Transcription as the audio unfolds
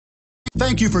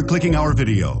Thank you for clicking our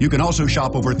video. You can also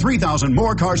shop over 3,000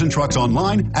 more cars and trucks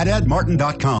online at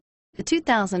edmartin.com. The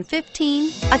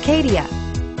 2015 Acadia.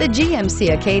 The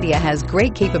GMC Acadia has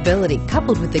great capability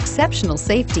coupled with exceptional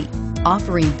safety,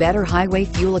 offering better highway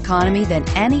fuel economy than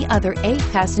any other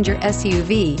 8-passenger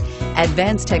SUV,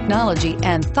 advanced technology,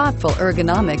 and thoughtful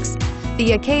ergonomics.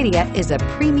 The Acadia is a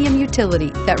premium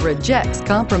utility that rejects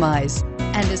compromise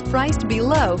and is priced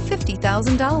below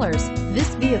 $50,000. This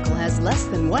vehicle has less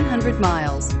than 100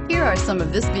 miles. Here are some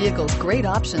of this vehicle's great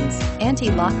options: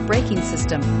 anti-lock braking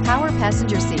system, power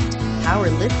passenger seat, power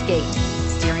lift gate,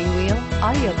 steering wheel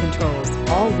audio controls,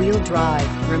 all-wheel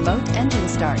drive, remote engine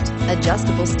start,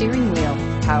 adjustable steering wheel,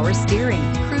 power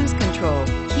steering, cruise control,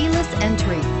 keyless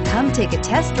entry. Come take a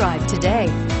test drive today.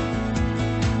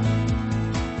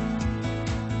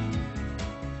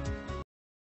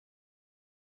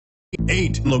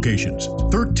 8 locations,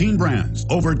 13 brands,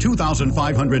 over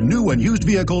 2,500 new and used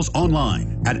vehicles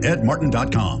online at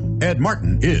edmartin.com. Ed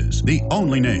Martin is the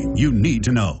only name you need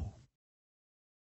to know.